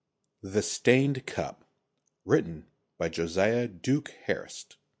The Stained Cup, written by Josiah Duke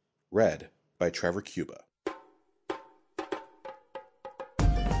Harrist, read by Trevor Cuba.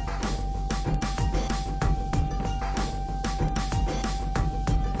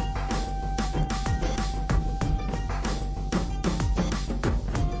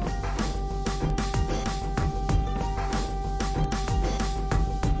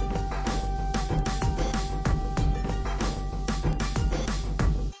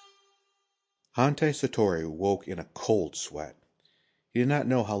 Hante Satori woke in a cold sweat. He did not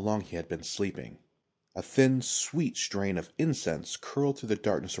know how long he had been sleeping. A thin, sweet strain of incense curled through the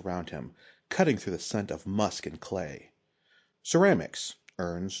darkness around him, cutting through the scent of musk and clay. Ceramics,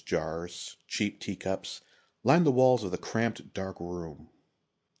 urns, jars, cheap teacups, lined the walls of the cramped, dark room.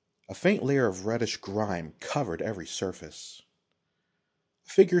 A faint layer of reddish grime covered every surface.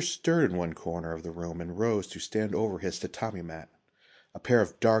 A figure stirred in one corner of the room and rose to stand over his tatami mat. A pair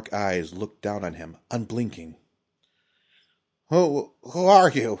of dark eyes looked down on him, unblinking. Who are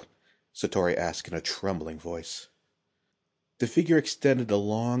you? Satori asked in a trembling voice. The figure extended a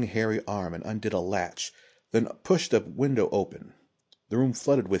long, hairy arm and undid a latch, then pushed a window open. The room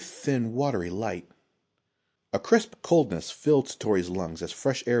flooded with thin, watery light. A crisp coldness filled Satori's lungs as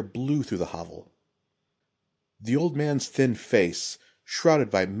fresh air blew through the hovel. The old man's thin face, shrouded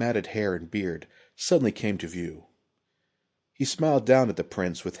by matted hair and beard, suddenly came to view. He smiled down at the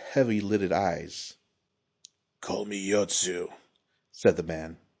prince with heavy-lidded eyes. "Call me Yotsu," said the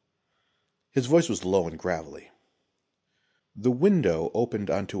man. His voice was low and gravelly. The window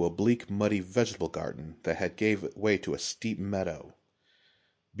opened onto a bleak, muddy vegetable garden that had gave way to a steep meadow.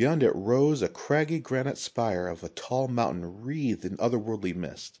 Beyond it rose a craggy granite spire of a tall mountain wreathed in otherworldly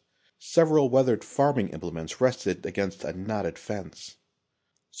mist. Several weathered farming implements rested against a knotted fence.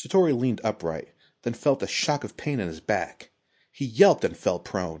 Satori leaned upright, then felt a shock of pain in his back. He yelped and fell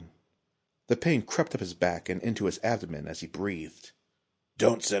prone. The pain crept up his back and into his abdomen as he breathed.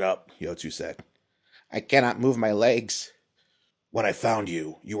 "Don't sit up," Yotsu said. "I cannot move my legs." "When I found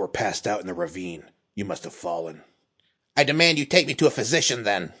you, you were passed out in the ravine. You must have fallen." "I demand you take me to a physician,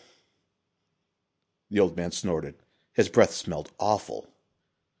 then." The old man snorted. His breath smelled awful.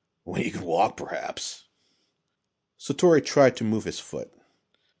 "When you can walk, perhaps." Satori tried to move his foot.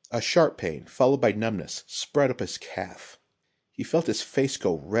 A sharp pain, followed by numbness, spread up his calf. He felt his face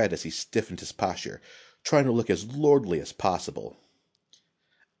go red as he stiffened his posture, trying to look as lordly as possible.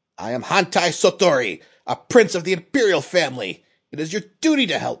 "I am Hante Satori, a prince of the imperial family. It is your duty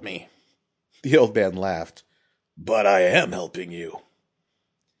to help me." The old man laughed. "But I am helping you."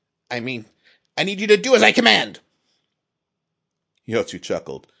 I need you to do as I command." Yotsu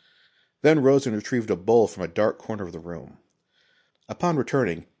chuckled, then rose and retrieved a bowl from a dark corner of the room. Upon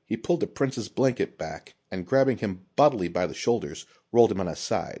returning, he pulled the prince's blanket back and, grabbing him bodily by the shoulders, rolled him on his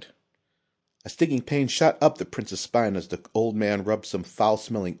side. A stinging pain shot up the prince's spine as the old man rubbed some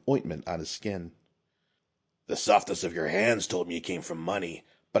foul-smelling ointment on his skin. "The softness of your hands told me you came from money,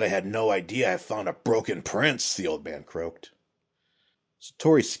 but I had no idea I found a broken prince," the old man croaked.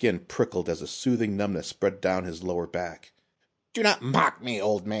 Satori's skin prickled as a soothing numbness spread down his lower back. "Do not mock me,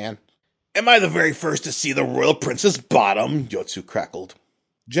 old man." "Am I the very first to see the royal prince's bottom?" Yotsu crackled.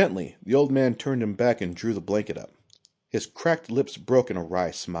 Gently, the old man turned him back and drew the blanket up. His cracked lips broke in a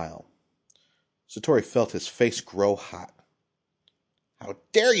wry smile. Satori felt his face grow hot. "How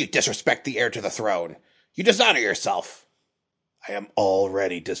dare you disrespect the heir to the throne? You dishonor yourself." "I am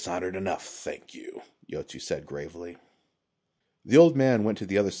already dishonored enough, thank you," Yotsu said gravely. The old man went to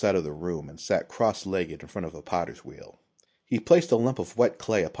the other side of the room and sat cross-legged in front of a potter's wheel. He placed a lump of wet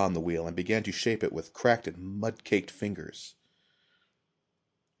clay upon the wheel and began to shape it with cracked and mud-caked fingers.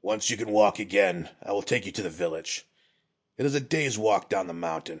 "Once you can walk again, I will take you to the village. It is a day's walk down the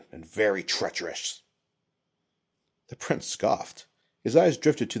mountain, and very treacherous." The prince scoffed. His eyes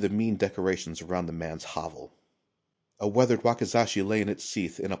drifted to the mean decorations around the man's hovel. A weathered wakizashi lay in its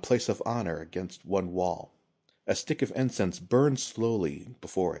sheath in a place of honor against one wall. A stick of incense burned slowly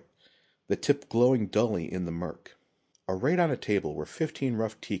before it, the tip glowing dully in the murk. Arrayed on a table were 15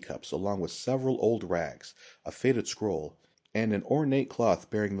 rough teacups, along with several old rags, a faded scroll, and an ornate cloth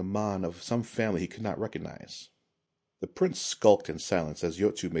bearing the mon of some family he could not recognize. The prince skulked in silence as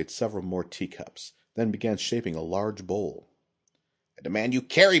Yotsu made several more teacups, then began shaping a large bowl. "I demand you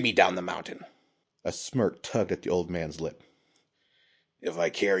carry me down the mountain." A smirk tugged at the old man's lip. "If I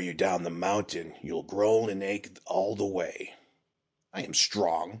carry you down the mountain, you'll groan and ache all the way." "I am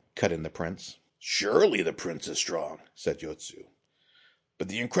strong," cut in the prince. "Surely the prince is strong," said Yotsu. "But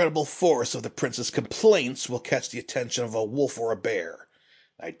the incredible force of the prince's complaints will catch the attention of a wolf or a bear.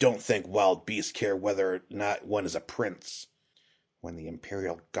 I don't think wild beasts care whether or not one is a prince." When the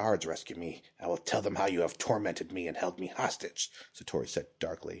Imperial Guards rescue me, I will tell them how you have tormented me and held me hostage, Satori said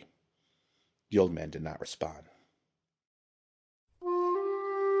darkly. The old man did not respond.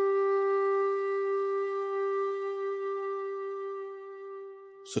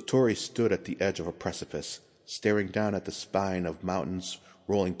 Satori stood at the edge of a precipice, staring down at the spine of mountains,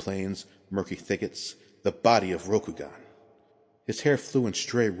 rolling plains, murky thickets, the body of Rokugan. His hair flew in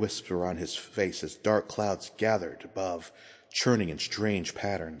stray wisps around his face as dark clouds gathered above, churning in strange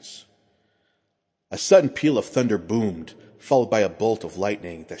patterns. A sudden peal of thunder boomed, followed by a bolt of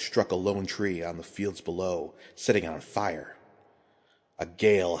lightning that struck a lone tree on the fields below, setting it on fire. A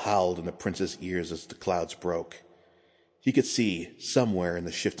gale howled in the prince's ears as the clouds broke. He could see, somewhere in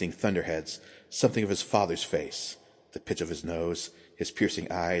the shifting thunderheads, something of his father's face, the pitch of his nose, his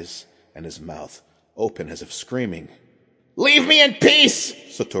piercing eyes, and his mouth, open as if screaming. "Leave me in peace!"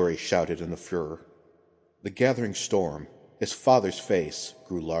 Satori shouted in a furor. The gathering storm, his father's face,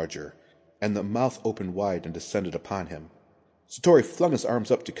 grew larger, and the mouth opened wide and descended upon him. Satori flung his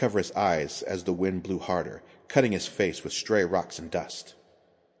arms up to cover his eyes as the wind blew harder, cutting his face with stray rocks and dust.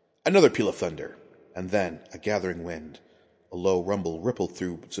 Another peal of thunder, and then a gathering wind. A low rumble rippled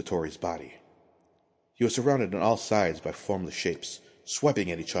through Satori's body. He was surrounded on all sides by formless shapes, swiping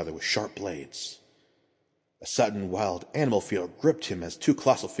at each other with sharp blades. A sudden, wild animal fear gripped him as two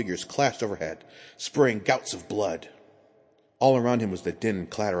colossal figures clashed overhead, spraying gouts of blood. All around him was the din and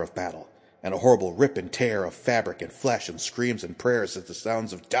clatter of battle, and a horrible rip and tear of fabric and flesh and screams and prayers as the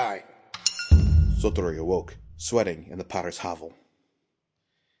sounds of dying. Satori awoke, sweating in the potter's hovel.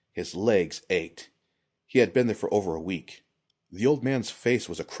 His legs ached. He had been there for over a week. The old man's face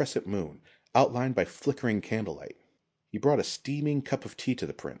was a crescent moon, outlined by flickering candlelight. He brought a steaming cup of tea to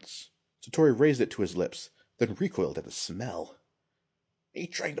the prince. Satori raised it to his lips, then recoiled at the smell. "Are you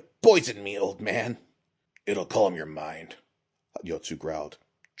trying to poison me, old man?" "It'll calm your mind," Yotsu growled.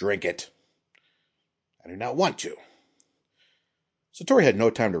 "Drink it." "I do not want to." Satori had no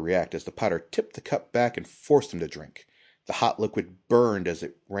time to react as the potter tipped the cup back and forced him to drink. The hot liquid burned as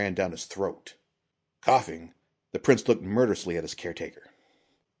it ran down his throat. Coughing, the prince looked murderously at his caretaker.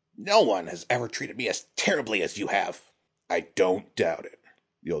 "No one has ever treated me as terribly as you have." "I don't doubt it."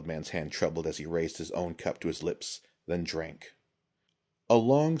 The old man's hand trembled as he raised his own cup to his lips, then drank. A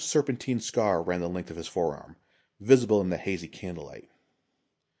long serpentine scar ran the length of his forearm, visible in the hazy candlelight.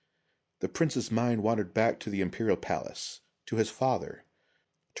 The prince's mind wandered back to the imperial palace, to his father,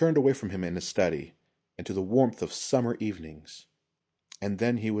 turned away from him in his study, and to the warmth of summer evenings. And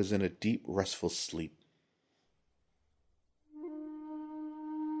then he was in a deep, restful sleep.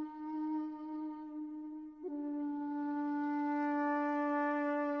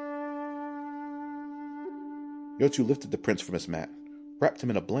 Yotsu lifted the prince from his mat, wrapped him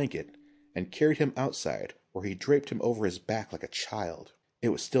in a blanket, and carried him outside, where he draped him over his back like a child. It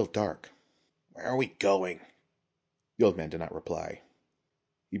was still dark. "Where are we going?" The old man did not reply.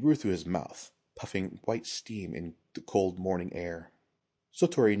 He breathed through his mouth, puffing white steam in the cold morning air.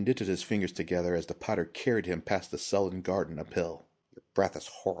 Satori knitted his fingers together as the potter carried him past the sullen garden uphill. "Your breath is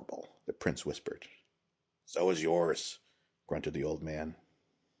horrible," the prince whispered. "So is yours," grunted the old man.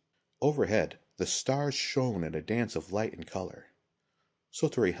 Overhead, the stars shone in a dance of light and color.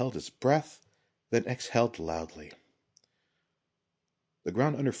 Satori held his breath, then exhaled loudly. The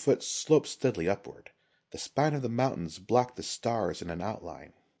ground underfoot sloped steadily upward. The spine of the mountains blocked the stars in an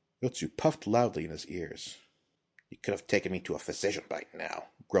outline. Yotsu puffed loudly in his ears. "You could have taken me to a physician by now,"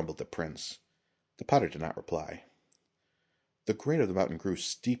 grumbled the prince. The potter did not reply. The grade of the mountain grew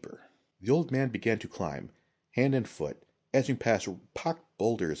steeper. The old man began to climb, hand and foot, edging past pocked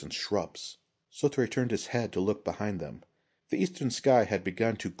boulders and shrubs. Satori turned his head to look behind them. The eastern sky had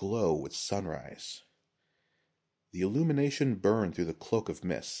begun to glow with sunrise. The illumination burned through the cloak of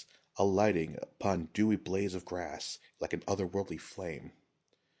mist, alighting upon dewy blades of grass like an otherworldly flame.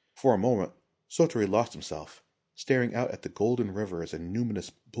 For a moment, Satori lost himself, staring out at the golden rivers and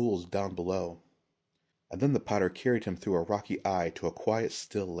numinous pools down below. And then the potter carried him through a rocky eye to a quiet,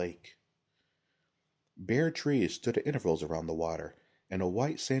 still lake. Bare trees stood at intervals around the water, and a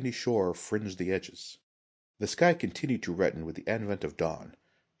white sandy shore fringed the edges. The sky continued to redden with the advent of dawn,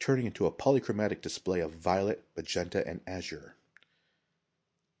 turning into a polychromatic display of violet, magenta, and azure.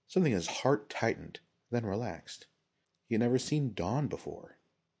 Something in his heart tightened, then relaxed. He had never seen dawn before,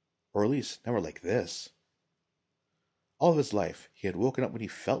 or at least never like this. All of his life, he had woken up when he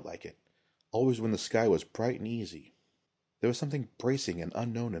felt like it, always when the sky was bright and easy. There was something bracing and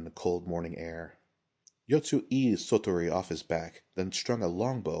unknown in the cold morning air. Yotsu eased Satori off his back, then strung a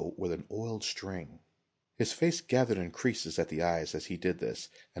longbow with an oiled string. His face gathered in creases at the eyes as he did this,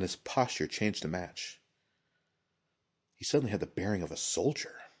 and his posture changed to match. He suddenly had the bearing of a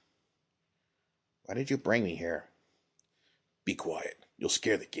soldier. "Why did you bring me here?" "Be quiet. You'll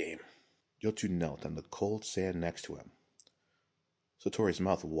scare the game." Yotsu knelt on the cold sand next to him. Satori's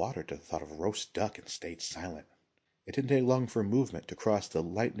mouth watered at the thought of roast duck and stayed silent. It didn't take long for movement to cross the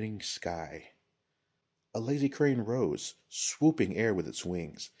lightening sky. A lazy crane rose, swooping air with its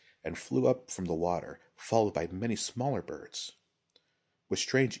wings, and flew up from the water, followed by many smaller birds. With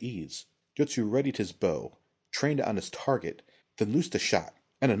strange ease, Yotsu readied his bow, trained it on his target, then loosed a shot,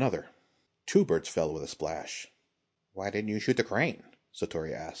 and another. 2 birds fell with a splash. "Why didn't you shoot the crane?"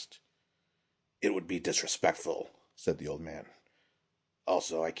 Satori asked. "It would be disrespectful," said the old man.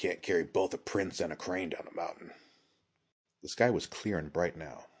 "Also, I can't carry both a prince and a crane down a mountain." The sky was clear and bright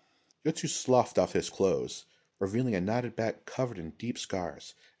now. Yotsu sloughed off his clothes, revealing a knotted back covered in deep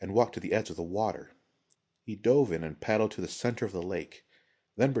scars, and walked to the edge of the water. He dove in and paddled to the center of the lake,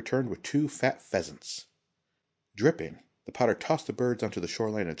 then returned with 2 fat pheasants. Dripping, the potter tossed the birds onto the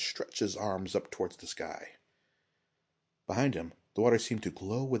shoreline and stretched his arms up towards the sky. Behind him, the water seemed to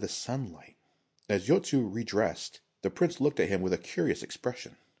glow with the sunlight. As Yotsu redressed, the prince looked at him with a curious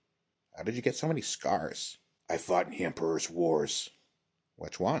expression. "How did you get so many scars?" "I fought in the Emperor's wars."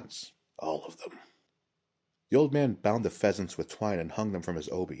 "Which ones?" "All of them." The old man bound the pheasants with twine and hung them from his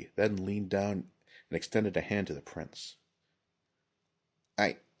obi, then leaned down and extended a hand to the prince.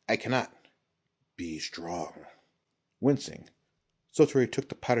 I cannot." "Be strong." Wincing, Satori took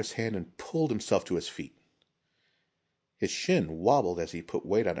the potter's hand and pulled himself to his feet. His shin wobbled as he put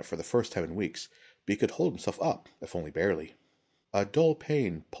weight on it for the first time in weeks, but he could hold himself up, if only barely. A dull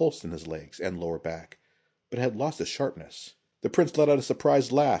pain pulsed in his legs and lower back, but it had lost its sharpness. The prince let out a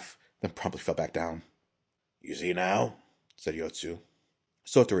surprised laugh, then promptly fell back down. "You see now?" said Yotsu.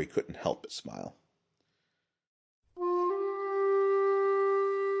 Satori couldn't help but smile.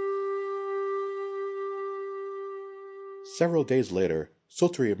 Several days later,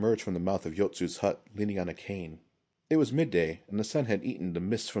 Satori emerged from the mouth of Yotsu's hut, leaning on a cane. It was midday, and the sun had eaten the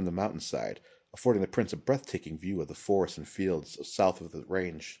mist from the mountainside, affording the prince a breathtaking view of the forests and fields south of the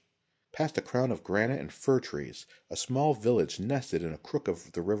range. Past a crown of granite and fir trees, a small village nested in a crook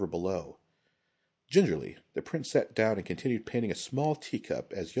of the river below. Gingerly, the prince sat down and continued painting a small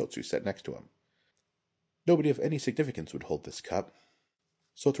teacup as Yotsu sat next to him. Nobody of any significance would hold this cup.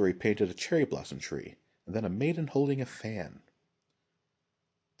 Satori painted a cherry blossom tree, and then a maiden holding a fan.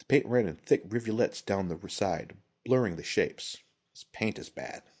 The paint ran in thick rivulets down the side, blurring the shapes. "This paint is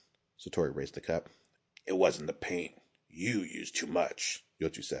bad." Satori raised the cup. "It wasn't the paint. You used too much,"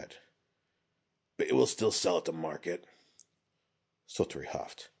 Yotsu said. "But it will still sell at the market." Satori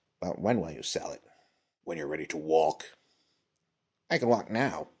huffed. "But when will you sell it?" "When you're ready to walk." "I can walk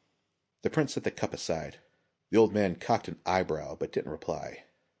now." The prince set the cup aside. The old man cocked an eyebrow, but didn't reply.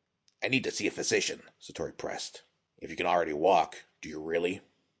 "I need to see a physician," Satori pressed. "If you can already walk, do you really?"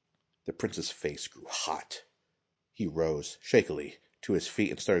 The prince's face grew hot. He rose, shakily, to his feet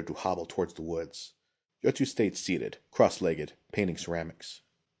and started to hobble towards the woods. Yotsu stayed seated, cross-legged, painting ceramics.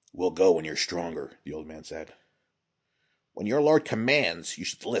 "We'll go when you're stronger," the old man said. "When your lord commands, you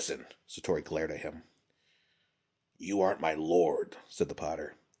should listen," Satori glared at him. "You aren't my lord," said the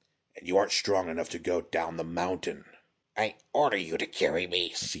potter, "and you aren't strong enough to go down the mountain." "I order you to carry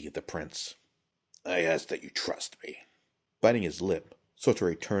me," seethed the prince. "I ask that you trust me." Biting his lip,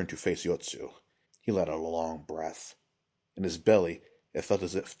 Satori turned to face Yotsu. He let out a long breath. In his belly, it felt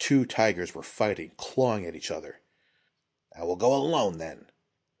as if 2 tigers were fighting, clawing at each other. "I will go alone, then.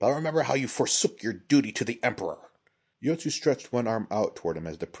 But I'll remember how you forsook your duty to the Emperor." Yotsu stretched one arm out toward him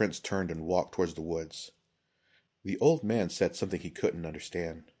as the prince turned and walked towards the woods. The old man said something he couldn't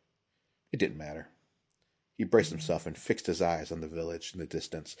understand. It didn't matter. He braced himself and fixed his eyes on the village in the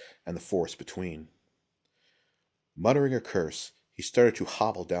distance and the forest between. Muttering a curse, he started to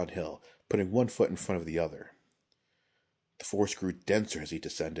hobble downhill, putting one foot in front of the other. The forest grew denser as he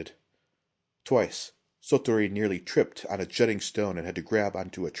descended. Twice, Satori nearly tripped on a jutting stone and had to grab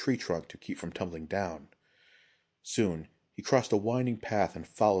onto a tree trunk to keep from tumbling down. Soon, he crossed a winding path and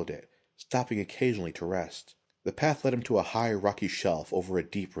followed it, stopping occasionally to rest. The path led him to a high rocky shelf over a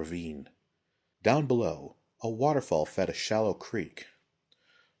deep ravine. Down below, a waterfall fed a shallow creek.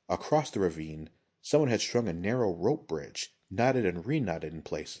 Across the ravine, someone had strung a narrow rope bridge, knotted and reknotted in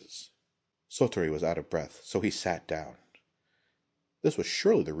places. Satori was out of breath, so he sat down. This was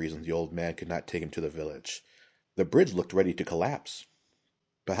surely the reason the old man could not take him to the village. The bridge looked ready to collapse.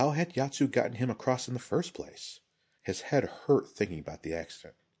 But how had Yotsu gotten him across in the first place? His head hurt thinking about the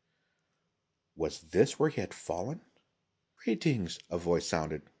accident. Was this where he had fallen? "Greetings," a voice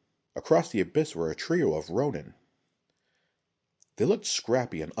sounded. Across the abyss were a trio of ronin. They looked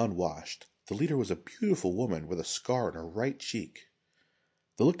scrappy and unwashed, The leader was a beautiful woman with a scar on her right cheek.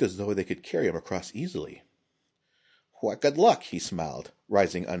 They looked as though they could carry him across easily. "What good luck," he smiled,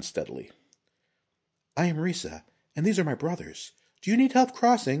 rising unsteadily. "I am Risa, and these are my brothers. Do you need help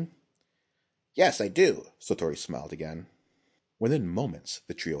crossing?" "Yes, I do," Sotori smiled again. Within moments,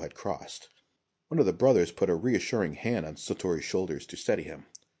 the trio had crossed. One of the brothers put a reassuring hand on Sotori's shoulders to steady him.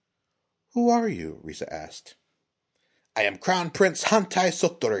 "Who are you?" Risa asked. "I am Crown Prince Hantai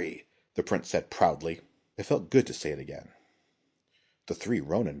Sotori," the prince said proudly. It felt good to say it again. The three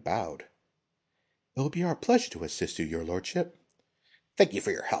Ronin bowed. "It will be our pleasure to assist you, your lordship." "Thank you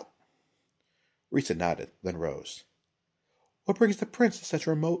for your help." Risa nodded, then rose. "What brings the prince to such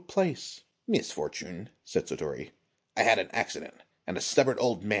a remote place?" "Misfortune," said Sotori. "I had an accident, and a stubborn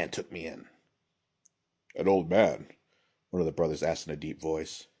old man took me in." "An old man?" one of the brothers asked in a deep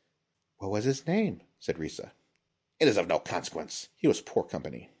voice. "What was his name?" said Risa. "It is of no consequence. He was poor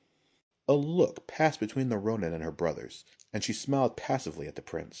company." A look passed between the Ronin and her brothers, and she smiled passively at the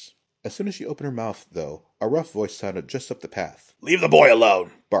prince. As soon as she opened her mouth, though, a rough voice sounded just up the path. "Leave the boy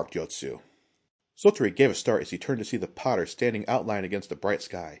alone!" barked Yotsu. Sotori gave a start as he turned to see the potter standing outlined against the bright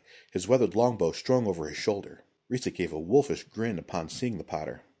sky, his weathered longbow strung over his shoulder. Risa gave a wolfish grin upon seeing the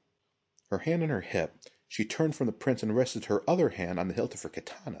potter. Her hand on her hip, she turned from the prince and rested her other hand on the hilt of her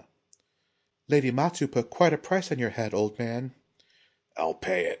katana. "Lady Matsu put quite a price on your head, old man." "I'll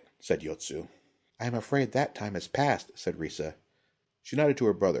pay it," said Yotsu. "I am afraid that time has passed," said Risa. She nodded to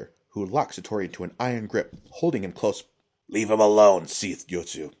her brother, who locked Sotori into an iron grip, holding him close. "Leave him alone," seethed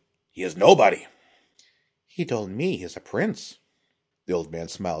Yotsu. "He is nobody." "He told me he is a prince." The old man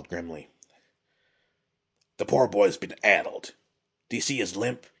smiled grimly. "The poor boy's been addled. Do you see his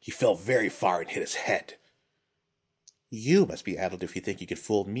limp? He fell very far and hit his head." "You must be addled if you think you could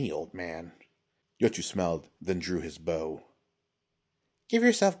fool me, old man." Yotsu smiled, then drew his bow. "Give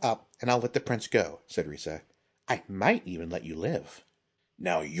yourself up, and I'll let the prince go," said Risa. "I might even let you live."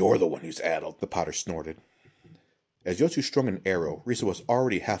 "Now you're the one who's addled," the potter snorted. As Yotsu strung an arrow, Risa was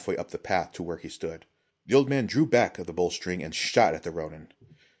already halfway up the path to where he stood. The old man drew back of the bowstring and shot at the Ronin.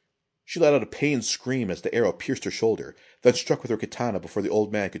 She let out a pained scream as the arrow pierced her shoulder, then struck with her katana before the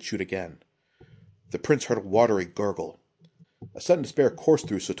old man could shoot again. The prince heard a watery gurgle. A sudden despair coursed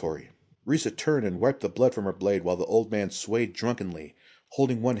through Sotori. Risa turned and wiped the blood from her blade while the old man swayed drunkenly,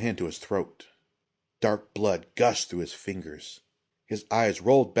 holding one hand to his throat. Dark blood gushed through his fingers. His eyes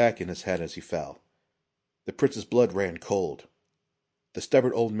rolled back in his head as he fell. The prince's blood ran cold. The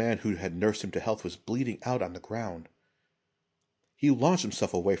stubborn old man who had nursed him to health was bleeding out on the ground. He launched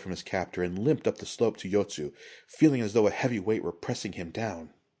himself away from his captor and limped up the slope to Yotsu, feeling as though a heavy weight were pressing him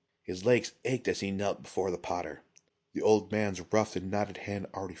down. His legs ached as he knelt before the potter. The old man's rough and knotted hand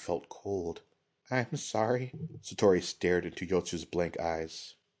already felt cold. "I'm sorry." Sotori stared into Yotsu's blank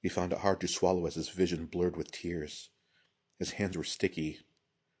eyes. He found it hard to swallow as his vision blurred with tears. His hands were sticky.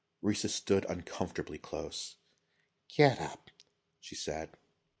 Risa stood uncomfortably close. "Get up," she said.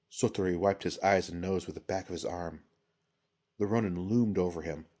 Sotori wiped his eyes and nose with the back of his arm. The Ronin loomed over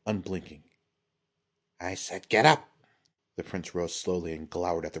him, unblinking. "I said get up!" The prince rose slowly and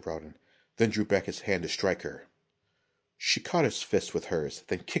glowered at the Ronin, then drew back his hand to strike her. She caught his fist with hers,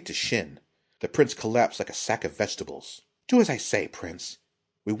 then kicked his shin. The prince collapsed like a sack of vegetables. "Do as I say, prince.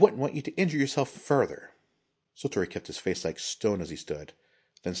 We wouldn't want you to injure yourself further." Sotori kept his face like stone as he stood,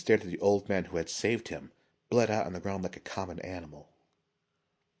 then stared at the old man who had saved him, bled out on the ground like a common animal.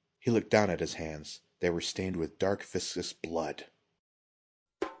 He looked down at his hands. They were stained with dark, viscous blood.